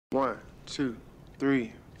One, two,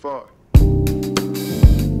 three, four.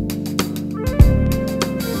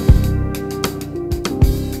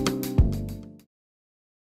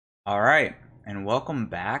 All right, and welcome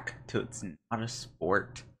back to It's Not a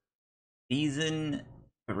Sport, Season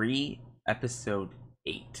 3, Episode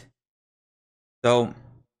 8. So,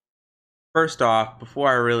 first off, before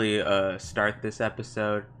I really start this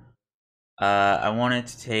episode, I wanted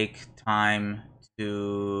to take time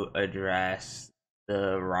to address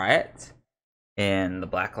the riot and the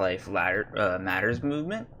Black Lives Matters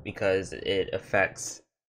movement because it affects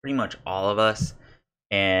pretty much all of us,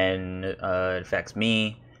 and it affects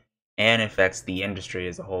me, and it affects the industry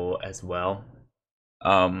as a whole as well.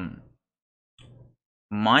 Um,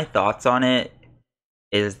 my thoughts on it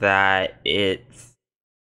is that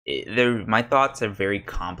my thoughts are very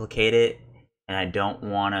complicated, and I don't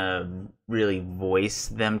want to really voice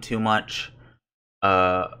them too much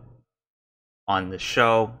uh on the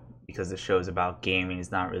show because the show is about gaming.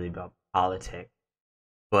 It's not really about politics,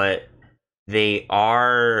 but they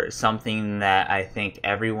are something that I think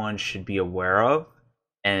everyone should be aware of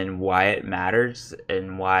and why it matters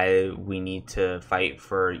and why we need to fight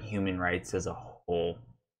for human rights as a whole.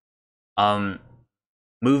 Um,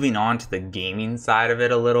 Moving on to the gaming side of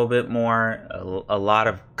it a little bit more, a lot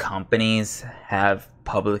of companies have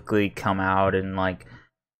publicly come out and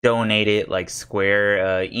donated, like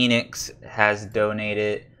Square Enix has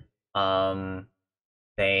donated, saying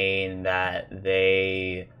that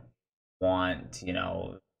they want,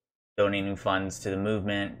 donating funds to the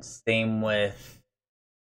movement. Same with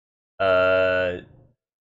not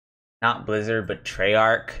Blizzard but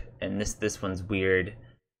Treyarch, and this one's weird.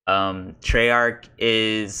 Treyarch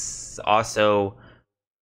is also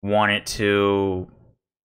wanted to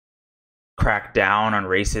crack down on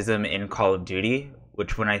racism in Call of Duty,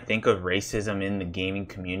 which when I think of racism in the gaming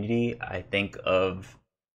community, I think of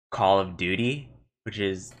Call of Duty, which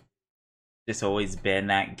is just always been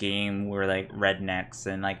that game where rednecks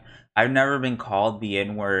and I've never been called the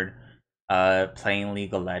N-word playing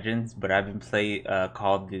League of Legends, but I've been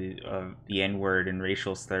called the N-word and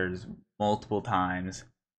racial slurs multiple times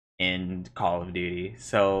in Call of Duty.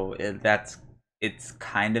 So it's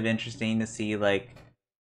kind of interesting to see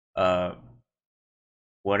uh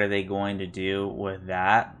what are they going to do with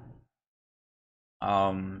that.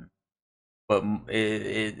 Um but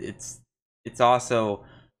it's also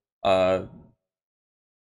uh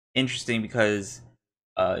interesting because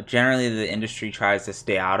generally the industry tries to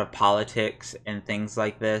stay out of politics and things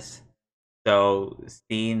like this. So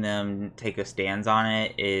seeing them take a stance on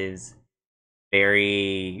it is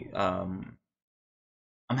very I'm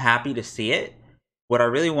happy to see it. What I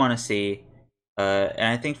really want to see, and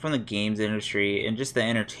I think from the games industry and just the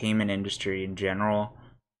entertainment industry in general,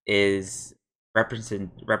 is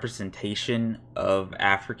representation of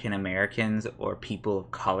African Americans or people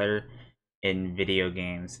of color in video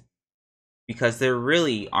games, because there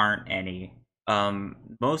really aren't any.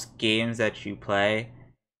 Most games that you play,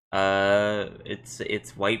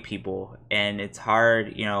 it's white people, and it's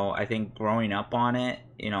hard. I think growing up on it,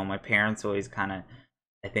 my parents always kind of,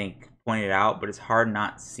 I think, pointed out, but it's hard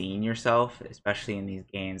not seeing yourself, especially in these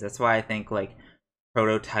games. That's why I think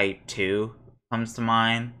Prototype 2 comes to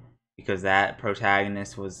mind, because that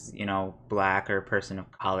protagonist was, black or a person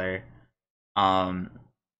of color. Um,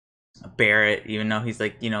 Barrett, even though he's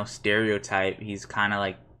stereotype, he's kind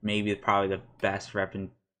of maybe probably the best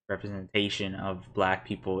representation of black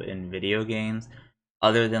people in video games,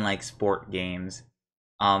 other than sport games.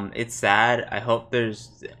 It's sad. I hope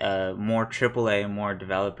there's more AAA and more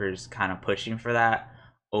developers kind of pushing for that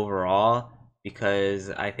overall,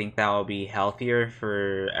 because I think that will be healthier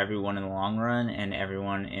for everyone in the long run and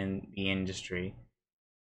everyone in the industry.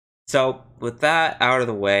 So with that out of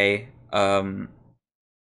the way,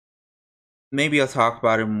 maybe I'll talk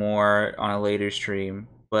about it more on a later stream,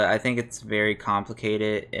 but I think it's very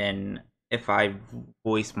complicated, and if I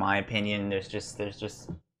voice my opinion, there's just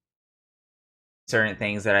certain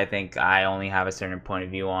things that I think I only have a certain point of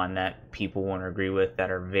view on that people won't agree with,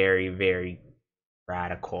 that are very, very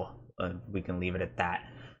radical. We can leave it at that.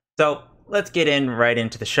 So let's get right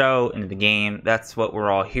into the show, into the game. That's what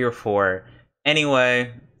we're all here for.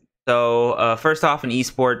 Anyway, so first off, in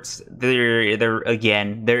esports, there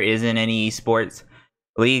isn't any esports.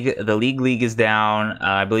 The league is down.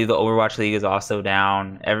 I believe the Overwatch League is also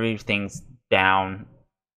down. Everything's down.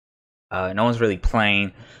 No one's really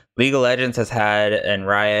playing. League of Legends has had, and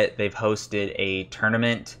Riot, they've hosted a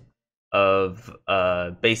tournament of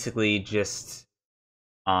basically just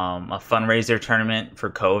a fundraiser tournament for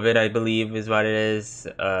COVID, I believe is what it is.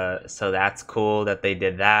 So that's cool that they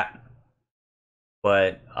did that.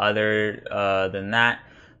 But other than that,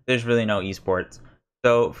 there's really no esports.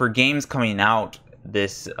 So for games coming out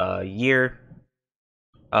this year,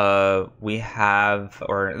 we have,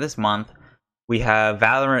 or this month, we have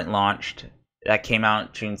Valorant launched. That came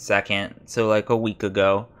out June 2nd, so like a week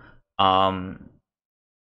ago. And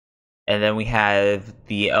then we have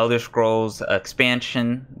the Elder Scrolls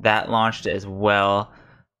expansion that launched as well.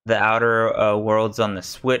 The Outer Worlds on the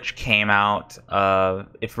Switch came out.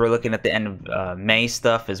 If we're looking at the end of May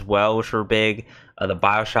stuff as well, which were big, the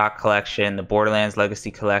Bioshock collection, the Borderlands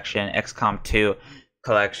Legacy collection, XCOM 2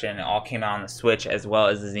 collection, all came out on the Switch, as well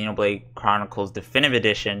as the Xenoblade Chronicles Definitive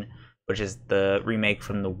Edition, which is the remake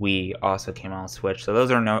from the Wii, also came out on Switch. So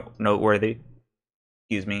those are noteworthy.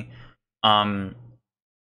 Excuse me.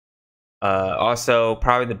 Also,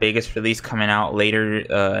 probably the biggest release coming out later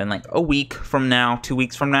in like a week from now, 2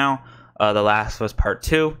 weeks from now, The Last of Us Part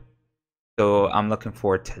 2. So I'm looking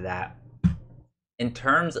forward to that. In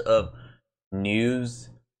terms of news,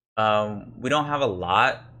 we don't have a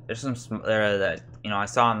lot. There's some that I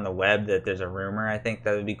saw on the web that there's a rumor. I think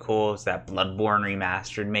that would be cool. Is that Bloodborne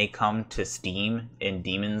Remastered may come to Steam in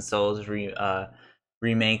Demon's Souls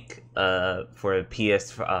remake for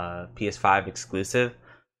PS5 exclusive.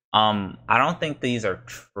 I don't think these are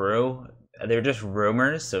true. They're just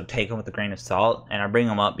rumors, so take them with a grain of salt. And I bring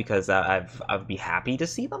them up because I'd be happy to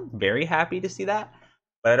see them, very happy to see that.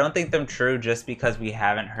 But I don't think them true just because we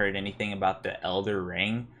haven't heard anything about the Elder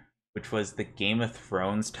Ring, which was the Game of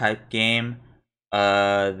Thrones type game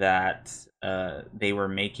that they were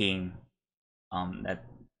making. And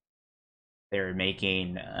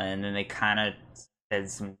then they kind of did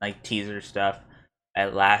some like teaser stuff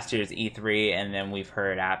at last year's E3, and then we've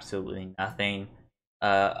heard absolutely nothing.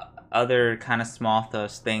 Other kind of small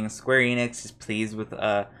things. Square Enix is pleased with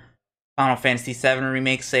Final Fantasy VII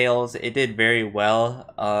Remake sales. It did very well,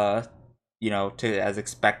 as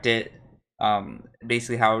expected.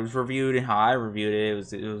 Basically how it was reviewed and how I reviewed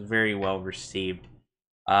it, it was very well received.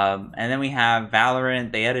 And then we have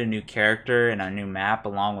Valorant. They added a new character and a new map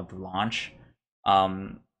along with the launch.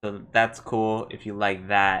 So that's cool if you like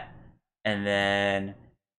that. And then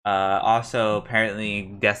also apparently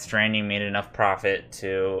Death Stranding made enough profit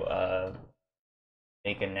to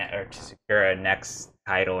make to secure a next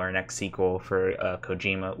title or next sequel for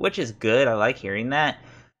Kojima, which is good. I like hearing that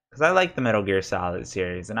because I like the Metal Gear Solid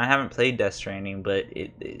series, and I haven't played Death Stranding, but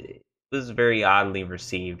it was very oddly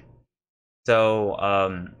received. So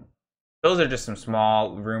those are just some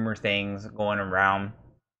small rumor things going around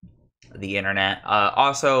the internet.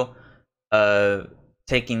 Also,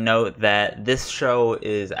 taking note that this show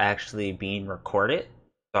is actually being recorded,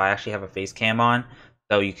 so I actually have a face cam on,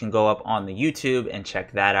 so you can go up on the YouTube and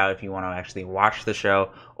check that out if you want to actually watch the show,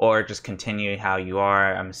 or just continue how you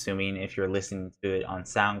are. I'm assuming if you're listening to it on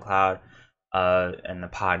SoundCloud and the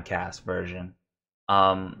podcast version.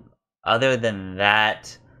 Other than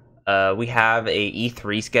that, we have a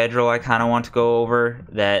E3 schedule I kind of want to go over.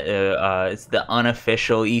 That it's the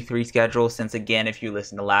unofficial E3 schedule, since again, if you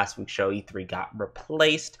listen to last week's show, E3 got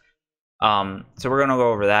replaced. So we're going to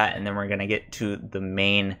go over that, and then we're going to get to the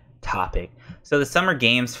main topic. So the Summer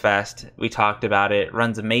Games Fest, we talked about it,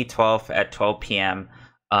 runs May 12th at 12 p.m.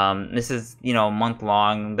 This is, a month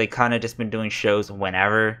long. They kind of just been doing shows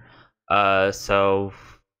whenever. So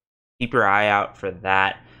keep your eye out for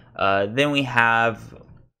that. Then we have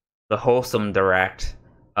the Wholesome Direct,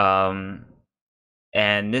 and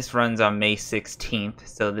this runs on May 16th,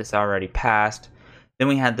 so this already passed. Then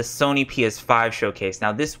we had the Sony PS5 showcase.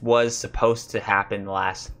 Now this was supposed to happen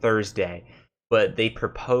last Thursday, but they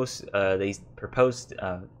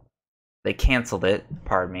canceled it,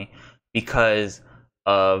 pardon me, because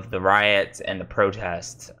of the riots and the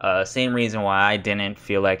protests. Same reason why I didn't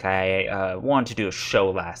feel like I wanted to do a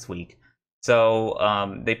show last week.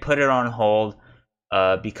 So they put it on hold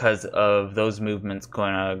because of those movements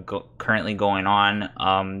currently going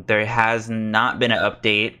on. There has not been an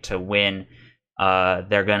update to when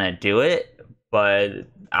they're gonna do it, but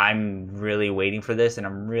I'm really waiting for this, and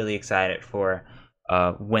I'm really excited for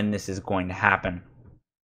when this is going to happen.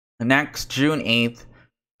 Next, June 8th,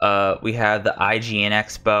 we have the IGN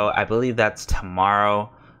Expo. I believe that's tomorrow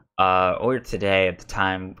or today at the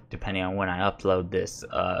time, depending on when I upload this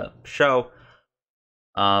show.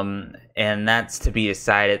 And that's to be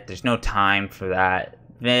decided. There's no time for that.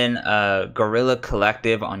 Then Guerrilla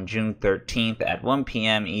Collective on June 13th at 1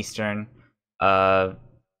 p.m. Eastern.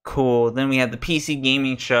 Cool. Then we have the PC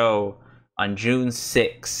Gaming Show on June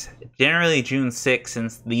 6th. Generally June 6th,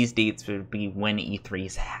 since these dates would be when E3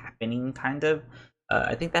 is happening, kind of.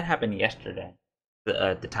 I think that happened yesterday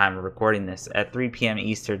at the time of recording this at 3 p.m.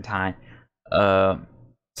 Eastern time. So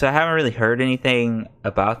I haven't really heard anything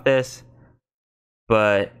about this.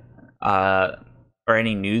 but or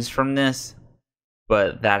any news from this,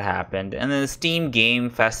 but that happened. And then the Steam Game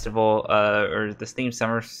Festival, or the Steam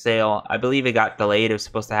Summer Sale, I believe it got delayed. It was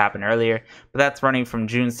supposed to happen earlier, but that's running from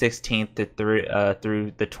June 16th to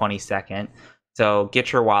through the 22nd. So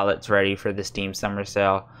get your wallets ready for the Steam Summer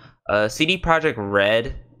Sale. CD Projekt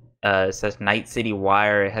Red, it says Night City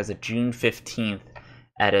Wire. It has a June 15th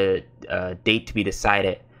at a date to be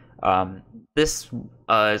decided. This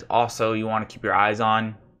is also you want to keep your eyes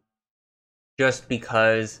on, just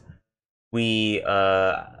because we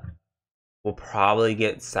will probably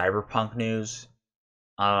get Cyberpunk news.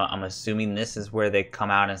 I'm assuming this is where they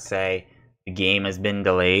come out and say the game has been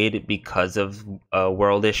delayed because of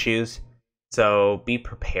world issues. So be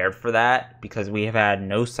prepared for that, because we have had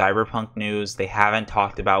no Cyberpunk news. They haven't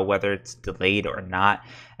talked about whether it's delayed or not,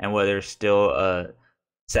 and whether it's still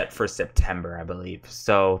set for September, I believe.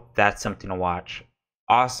 So that's something to watch.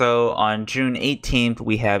 Also, on June 18th,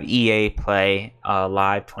 we have EA Play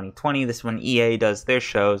Live 2020. This is when EA does their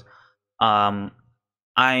shows. I'm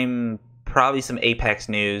probably some Apex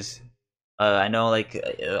news. I know, like,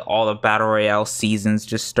 all the Battle Royale seasons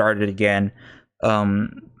just started again.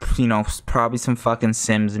 Probably some fucking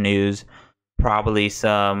Sims news. Probably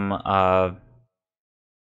some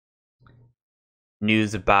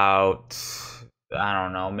news about, I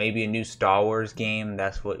don't know, maybe a new Star Wars game.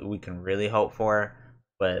 That's what we can really hope for.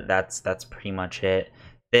 But that's pretty much it.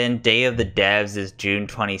 Then Day of the Devs is June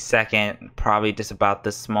 22nd. Probably just about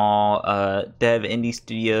the small dev indie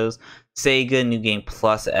studios. Sega New Game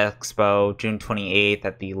Plus Expo, June 28th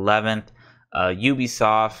at the 11th.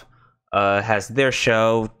 Ubisoft has their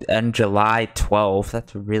show on July 12th.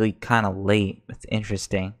 That's really kind of late. That's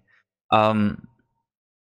interesting.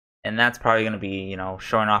 And that's probably going to be,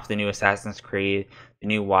 showing off the new Assassin's Creed, the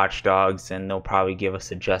new Watch Dogs, and they'll probably give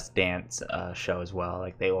us a Just Dance show as well,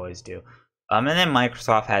 like they always do. And then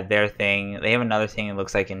Microsoft had their thing. They have another thing, it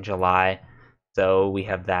looks like, in July. So we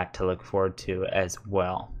have that to look forward to as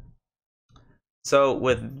well. So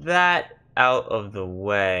with that out of the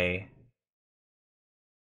way,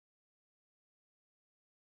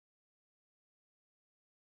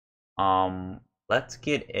 let's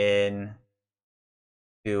get in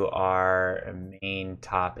to our main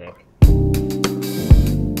topic.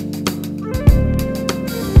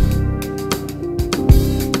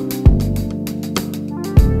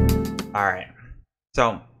 Alright,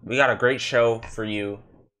 so we got a great show for you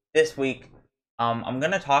this week. I'm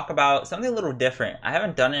gonna talk about something a little different. I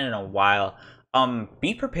haven't done it in a while.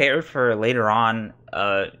 Be prepared for later on.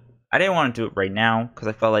 I didn't want to do it right now because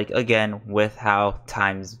I felt like, again, with how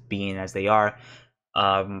times being as they are,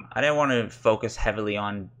 I didn't want to focus heavily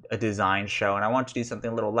on a design show, and I want to do something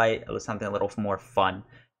a little light, something a little more fun.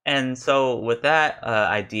 And so with that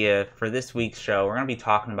idea, for this week's show, we're going to be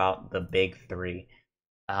talking about the big three.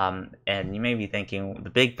 And you may be thinking, the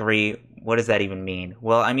big three, what does that even mean?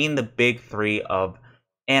 Well, I mean the big three of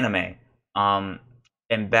anime. And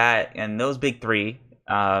those big three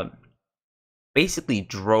basically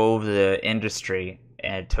drove the industry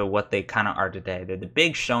to what they kind of are today. They're the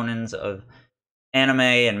big shonens of anime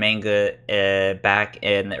and manga back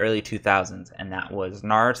in the early 2000s, and that was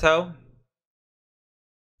Naruto,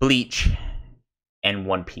 Bleach, and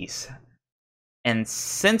One Piece. And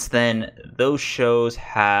since then, those shows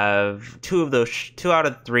have two out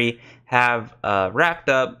of the three have wrapped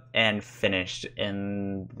up and finished,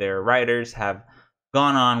 and their writers have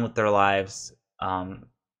gone on with their lives.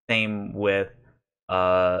 Same with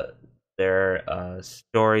their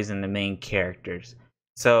stories and the main characters.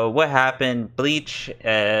 So what happened? Bleach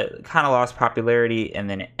kind of lost popularity, and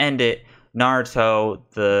then it ended. Naruto,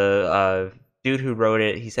 the dude who wrote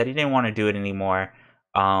it, he said he didn't want to do it anymore.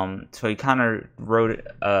 So he kind of wrote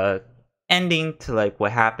ending to like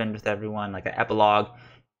what happened with everyone, like an epilogue,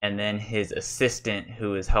 and then his assistant,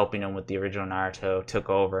 who is helping him with the original Naruto, took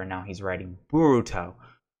over, and now he's writing Boruto.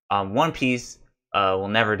 One Piece will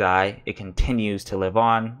never die; it continues to live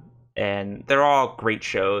on, and they're all great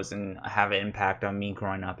shows and have an impact on me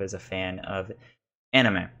growing up as a fan of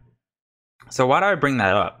anime. So why do I bring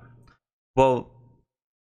that up? Well,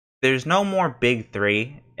 there's no more big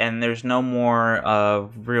three, and there's no more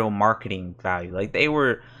real marketing value. Like, they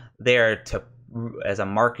were there to, as a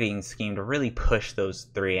marketing scheme, to really push those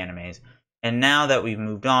three animes. And now that we've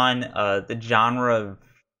moved on, the genre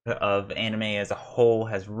of anime as a whole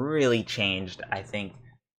has really changed, I think,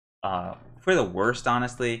 for the worst,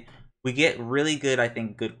 honestly. We get really good, I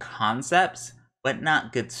think, good concepts, but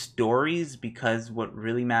not good stories, because what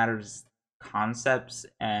really matters is concepts,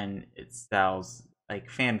 and it sells like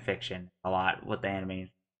fan fiction a lot, what the anime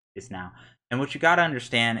is now. And what you gotta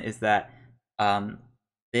understand is that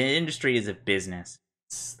the industry is a business.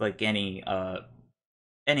 It's like any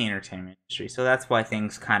entertainment industry. So that's why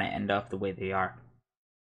things kind of end up the way they are.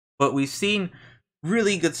 But we've seen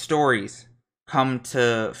really good stories come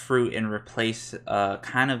to fruit and replace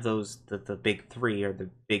kind of the big three or the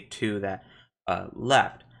big two that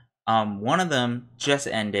left. One of them just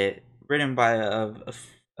ended, written by a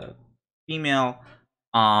female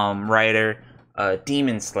writer,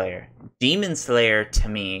 Demon Slayer. Demon Slayer to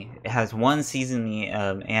me, it has one season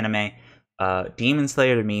in the anime. Demon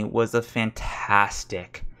Slayer to me was a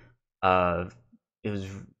fantastic. It was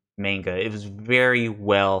manga. It was very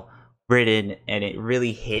well written, and it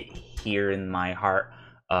really hit here in my heart.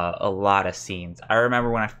 A lot of scenes. I remember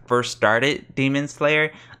when I first started Demon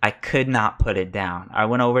Slayer, I could not put it down. I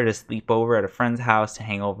went over to sleep over at a friend's house to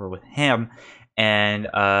hang over with him, and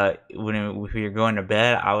when we were going to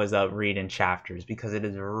bed, I was up reading chapters because it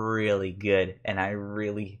is really good, and I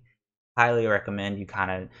really highly recommend you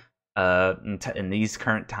kind of in these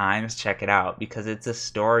current times check it out because it's a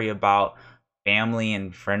story about family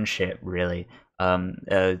and friendship, really.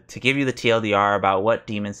 To give you the TLDR about what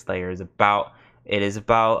Demon Slayer is about, it is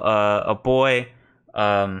about a boy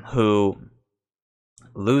who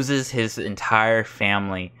loses his entire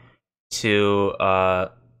family to a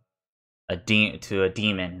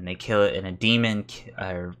demon, and they kill it. And a demon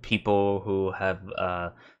are people who have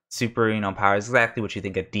super powers, exactly what you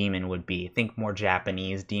think a demon would be. Think more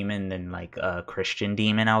Japanese demon than like a Christian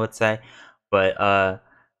demon, I would say. But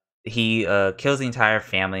he kills the entire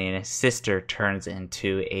family, and his sister turns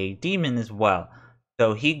into a demon as well.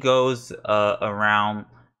 So he goes around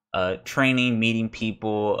training, meeting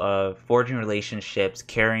people, forging relationships,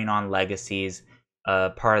 carrying on legacies,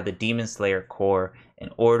 part of the Demon Slayer Corps, in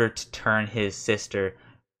order to turn his sister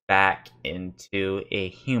back into a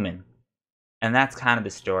human. And that's kind of the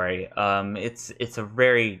story. It's a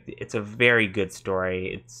very good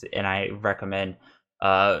story. And I recommend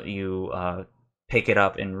you pick it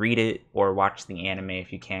up and read it, or watch the anime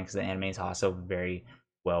if you can, because the anime is also very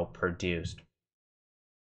well produced.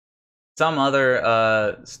 Some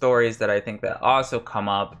other stories that I think that also come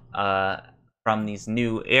up from these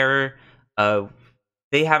new era,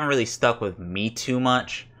 they haven't really stuck with me too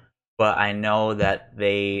much, but I know that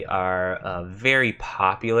they are very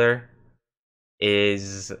popular.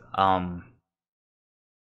 Is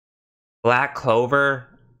Black Clover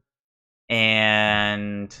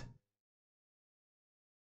and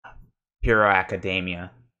Hero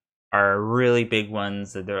Academia are really big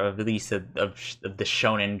ones that are at least of the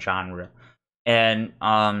shonen genre. And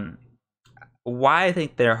why I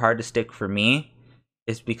think they're hard to stick for me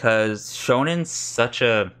is because shonen's such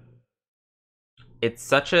a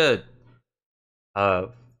uh,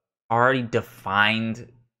 already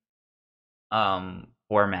defined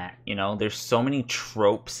format. There's so many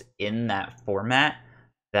tropes in that format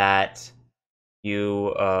that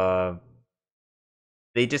you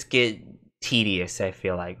they just get tedious, I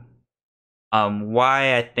feel like.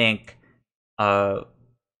 Why I think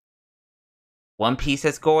One Piece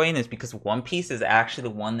is going is because One Piece is actually the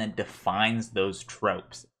one that defines those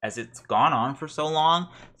tropes. As it's gone on for so long,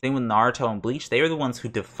 same with Naruto and Bleach, they are the ones who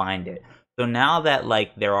defined it. So now that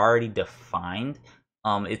like they're already defined,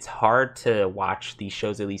 it's hard to watch these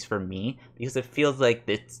shows, at least for me, because it feels like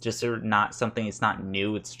it's just not something. It's not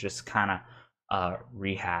new. It's just kind of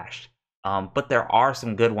rehashed. But there are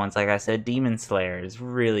some good ones. Like I said, Demon Slayer is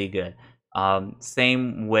really good.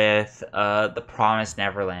 Same with The Promised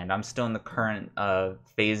Neverland. I'm still in the current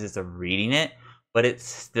phases of reading it, but it's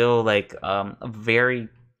still like a very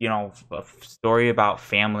a story about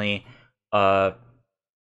family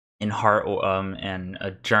in heart, and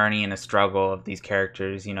a journey and a struggle of these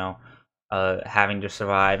characters, having to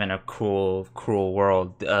survive in a cruel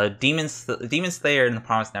world. Demon Slayer and The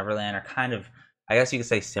Promised Neverland are kind of, I guess you could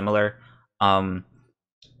say, similar.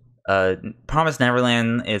 Promised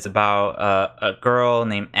Neverland is about a girl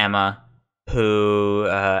named Emma who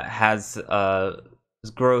has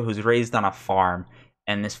this girl who's raised on a farm,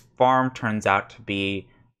 and this farm turns out to be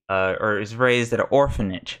or is raised at an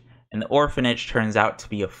orphanage, and the orphanage turns out to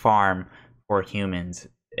be a farm for humans,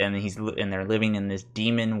 and they're living in this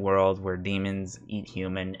demon world where demons eat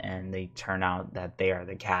human, and they turn out that they are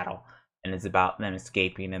the cattle, and it's about them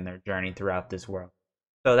escaping and their journey throughout this world.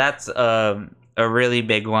 So that's a really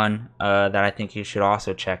big one that I think you should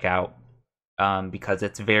also check out, because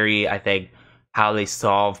it's very, I think, how they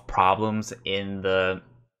solve problems in the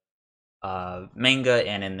manga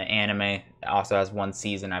and in the anime. It also has one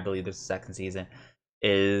season, I believe there's a second season,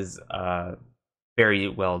 is very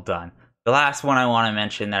well done. The last one I want to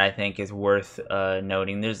mention that I think is worth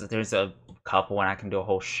noting, there's a couple, and I can do a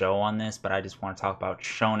whole show on this, but I just want to talk about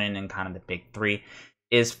shonen and kind of the big three,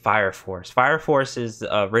 is Fire Force. Fire Force is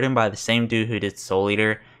written by the same dude who did Soul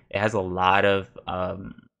Eater. It has a lot of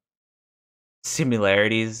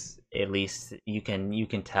similarities. At least you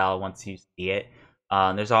can tell once you see it.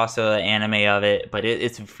 There's also an anime of it, but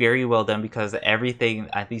it's very well done because everything,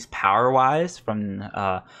 at least power wise, from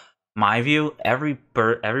my view,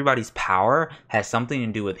 everybody's power has something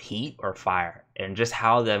to do with heat or fire, and just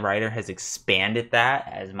how the writer has expanded that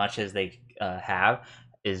as much as they have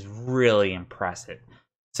is really impressive.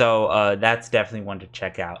 So that's definitely one to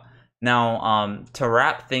check out. Now, to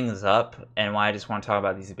wrap things up, and why I just want to talk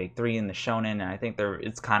about these big three in the shonen, and I think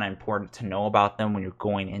it's kind of important to know about them when you're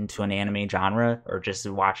going into an anime genre or just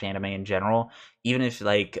to watch anime in general. Even if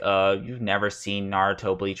like you've never seen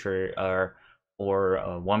Naruto, Bleach,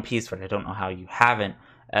 or One Piece, but I don't know how you haven't.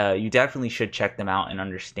 You definitely should check them out and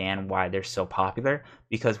understand why they're so popular.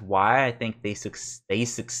 Because why I think they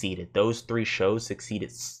succeeded. Those three shows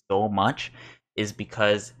succeeded so much is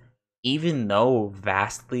because even though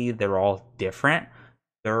vastly they're all different,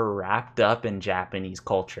 they're wrapped up in Japanese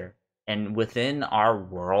culture. And within our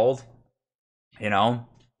world, you know,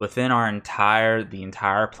 within the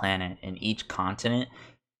entire planet and each continent,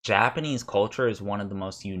 Japanese culture is one of the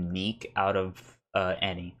most unique out of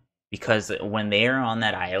any, because when they are on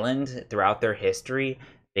that island throughout their history,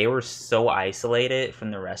 they were so isolated from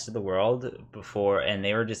the rest of the world before, and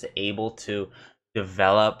they were just able to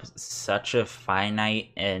develop such a finite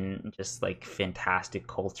and just like fantastic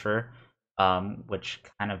culture, which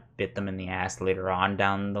kind of bit them in the ass later on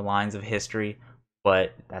down the lines of history,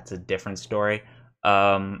 but that's a different story.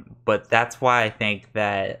 But that's why I think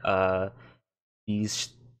that these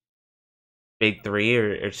big three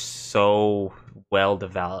are so well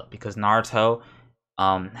developed, because Naruto,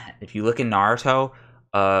 if you look at Naruto,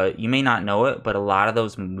 you may not know it, but a lot of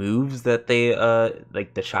those moves that they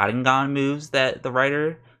like the Sharingan moves that the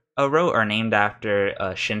writer wrote are named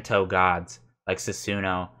after Shinto gods like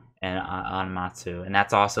Susanoo and Anmatsu, and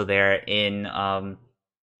that's also there in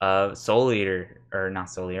Soul Eater, or not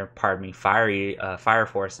Soul Eater, pardon me, Fire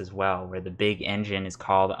Force as well, where the big engine is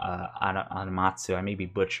called Anamatsu. I may be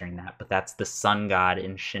butchering that, but that's the sun god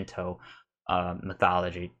in Shinto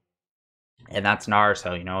mythology. And that's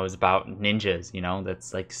Naruto, it was about ninjas,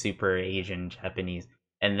 that's like super Asian Japanese.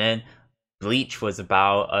 And then Bleach was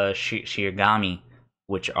about Shirigami,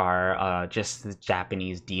 which are just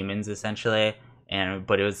Japanese demons essentially.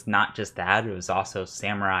 But it was not just that; it was also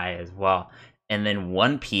samurai as well. And then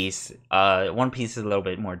One Piece is a little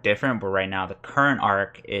bit more different. But right now, the current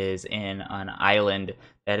arc is in an island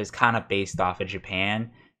that is kind of based off of Japan,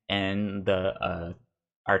 and the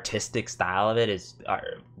artistic style of it is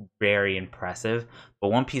very impressive. But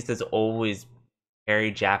One Piece has always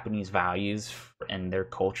carry Japanese values and their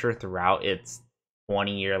culture throughout its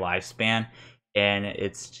 20-year lifespan. And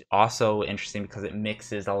it's also interesting because it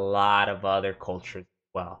mixes a lot of other cultures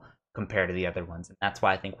as well compared to the other ones. And that's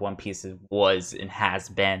why I think One Piece was and has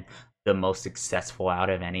been the most successful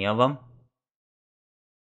out of any of them.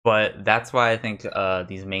 But that's why I think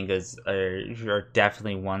these mangas are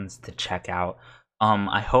definitely ones to check out.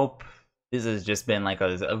 I hope this has just been like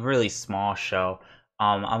a really small show.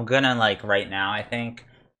 I'm gonna like right now, I think,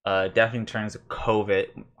 definitely in terms of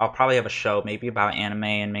COVID, I'll probably have a show maybe about anime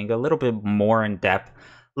and manga a little bit more in depth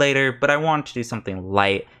later. But I wanted to do something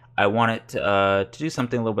light. I wanted to do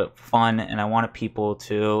something a little bit fun, and I wanted people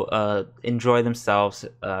to enjoy themselves,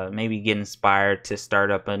 maybe get inspired to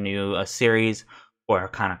start up a new series, or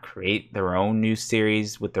kind of create their own new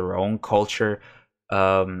series with their own culture,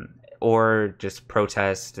 or just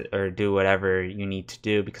protest or do whatever you need to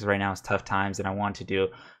do, because right now it's tough times and I want to do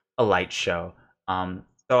a light show.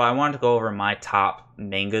 So I wanted to go over my top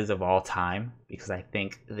mangas of all time because I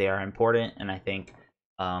think they are important, and I think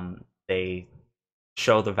they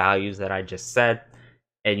show the values that I just said,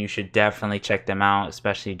 and you should definitely check them out,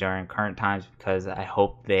 especially during current times, because I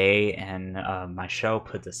hope they and my show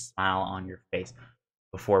puts a smile on your face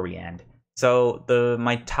before we end. So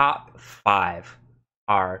my top five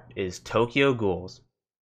is Tokyo Ghouls.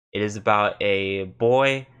 It is about a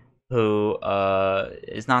boy who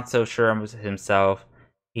is not so sure of himself.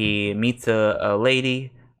 He meets a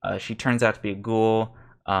lady. She turns out to be a ghoul.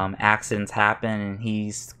 Accidents happen, and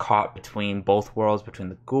he's caught between both worlds, between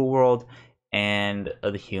the ghoul world and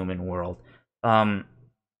the human world.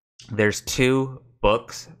 There's two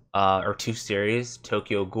books, or two series,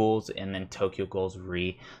 Tokyo Ghouls and then Tokyo Ghouls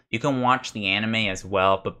Re. You can watch the anime as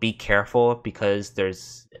well, but be careful because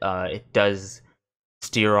it does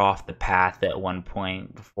steer off the path at one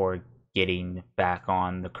point before getting back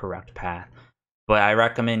on the correct path. But I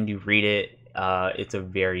recommend you read it. It's a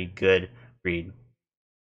very good read.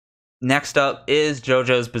 Next up is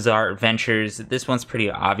JoJo's Bizarre Adventures. This one's pretty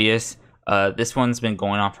obvious. This one's been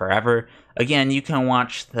going on forever. Again, you can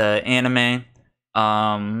watch the anime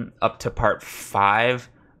up to part 5,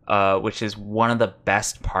 which is one of the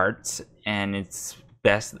best parts, and it's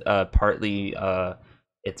best partly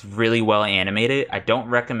it's really well animated. I don't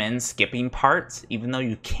recommend skipping parts, even though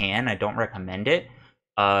you can. I don't recommend it.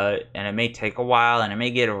 And it may take a while, and it may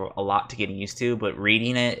get a lot to get used to, but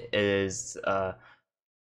reading it is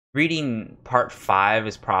reading part 5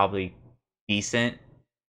 is probably decent.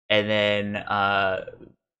 And then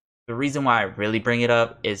the reason why I really bring it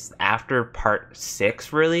up is after part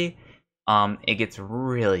 6, really, it gets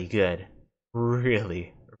really good.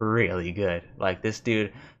 Really, really good. Like, this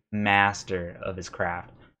dude, master of his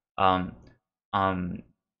craft. Um, um,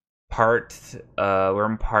 we're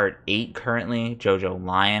in part 8 currently, JoJo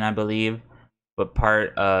Lion, I believe. But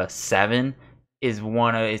part 7 is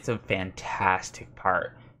it's a fantastic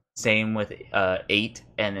part. Same with 8,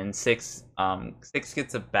 and then 6. 6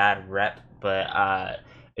 gets a bad rep, but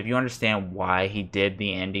if you understand why he did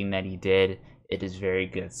the ending that he did, it is very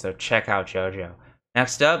good. So check out JoJo.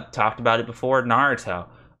 Next up, talked about it before, Naruto.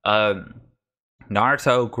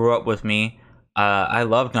 Naruto grew up with me. I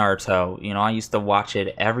love Naruto. You know, I used to watch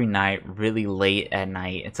it every night, really late at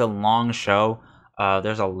night. It's a long show.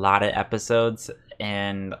 There's a lot of episodes,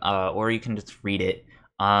 and or you can just read it.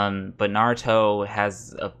 But Naruto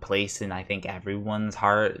has a place in, I think, everyone's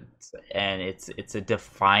heart, and it's a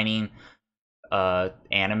defining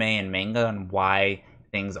anime and manga and why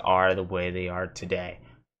things are the way they are today.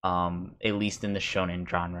 At least in the shonen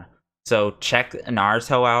genre. So check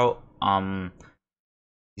Naruto out.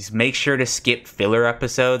 Just make sure to skip filler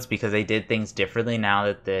episodes because they did things differently now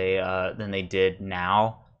that than they did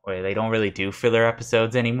now. Where they don't really do filler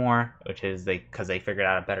episodes anymore, which is because they figured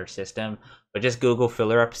out a better system. But just Google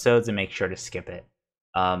filler episodes and make sure to skip it.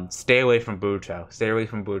 Stay away from Boruto. Stay away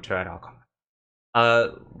from Boruto at all costs.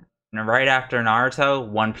 Right after Naruto,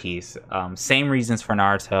 One Piece. Same reasons for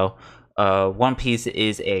Naruto. One Piece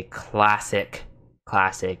is a classic.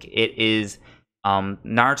 It is.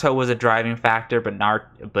 Naruto was a driving factor,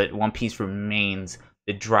 but One Piece remains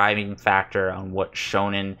the driving factor on what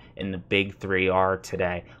shonen and the big 3 are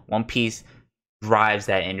today. One Piece drives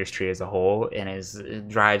that industry as a whole, and it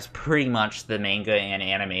drives pretty much the manga and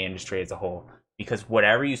anime industry as a whole, because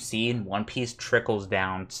whatever you see in One Piece trickles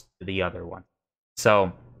down to the other one.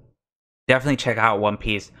 So definitely check out One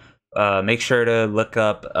Piece. Make sure to look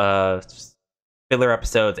up filler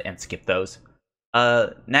episodes and skip those.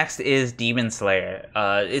 Next is Demon Slayer.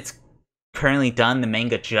 It's currently done. The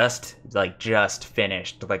manga just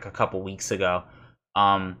finished like a couple weeks ago.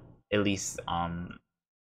 At least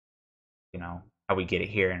you know how we get it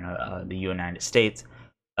here in the United States.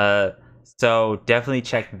 So definitely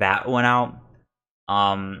check that one out.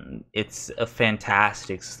 It's a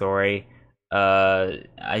fantastic story.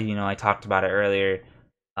 I talked about it earlier.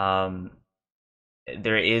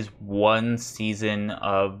 There is one season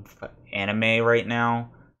of anime right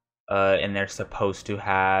now, and they're supposed to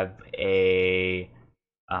have a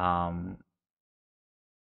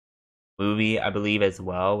movie, I believe, as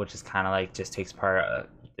well, which is kind of like just takes part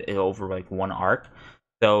over like one arc.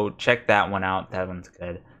 So check that one out. That one's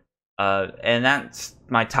good. And that's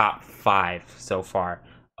my top 5 so far.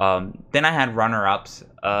 Then I had runner-ups.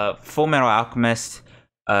 Full Metal Alchemist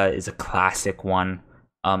is a classic one.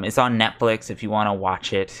 It's on Netflix if you want to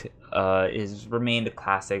watch it. Is remained a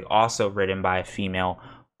classic. Also written by a female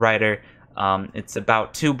writer. It's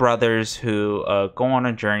about 2 brothers who go on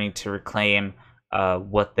a journey to reclaim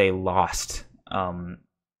what they lost,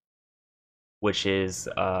 which is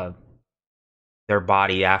their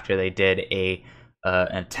body after they did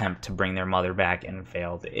an attempt to bring their mother back and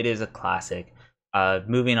failed. It is a classic.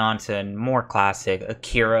 Moving on to more classic,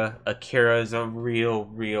 Akira. Akira is a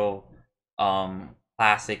real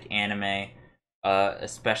classic anime,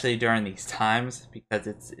 especially during these times because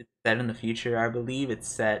it's set in the future. I believe it's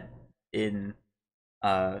set in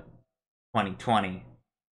 2020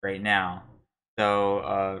 right now.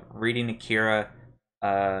 So reading Akira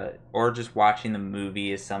or just watching the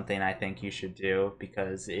movie is something I think you should do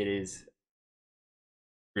because it is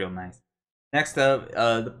real nice. Next up,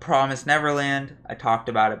 The Promised Neverland. I talked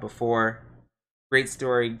about it before. Great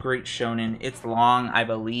story, great shonen. It's long, I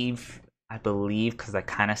believe, because I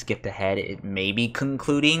kind of skipped ahead. It may be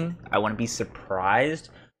concluding. I wouldn't be surprised,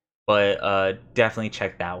 but definitely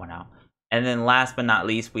check that one out. And then last but not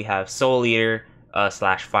least, we have Soul Eater /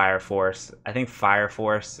 Fire Force. I think Fire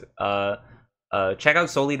Force. Check out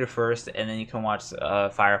Soul Eater first, and then you can watch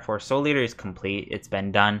Fire Force. Soul Eater is complete. It's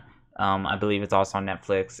been done. I believe it's also on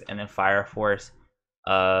Netflix. And then Fire Force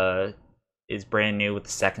is brand new with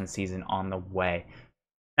the second season on the way.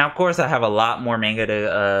 Now, of course, I have a lot more manga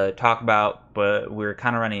to talk about, but we're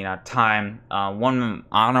kind of running out of time. One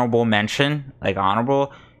honorable mention,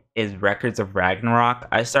 is Records of Ragnarok.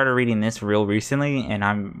 I started reading this real recently, and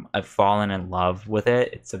I've fallen in love with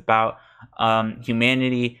it. It's about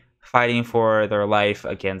humanity fighting for their life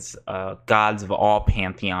against gods of all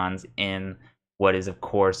pantheons in what is, of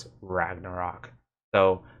course, Ragnarok.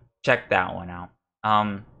 So check that one out.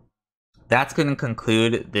 That's going to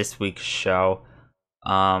conclude this week's show.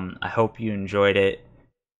 I hope you enjoyed it.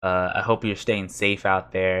 I hope you're staying safe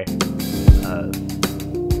out there.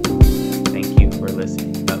 Thank you for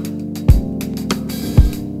listening.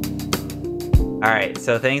 Alright,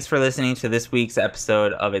 so thanks for listening to this week's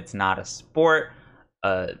episode of It's Not a Sport.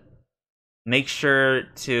 Make sure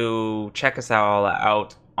to check us all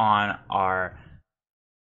out on our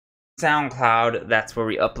SoundCloud. That's where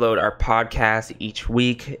we upload our podcast each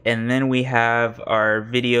week, and then we have our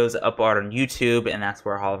videos up on YouTube, and that's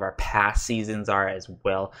where all of our past seasons are as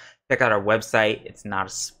well. Check out our website, it's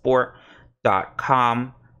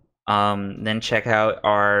notasport.com. Then check out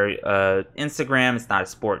our Instagram, It's Not a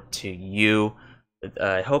Sport to You.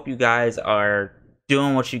 I hope you guys are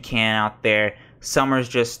doing what you can out there. Summer's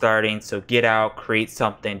just starting, so get out, create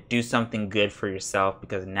something, do something good for yourself,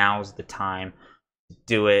 because now's the time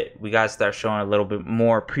do it. We gotta start showing a little bit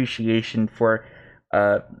more appreciation for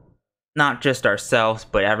not just ourselves,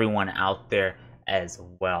 but everyone out there as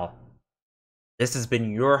well. This has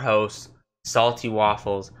been your host, Salty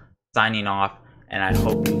Waffles, signing off, and I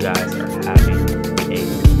hope you guys are having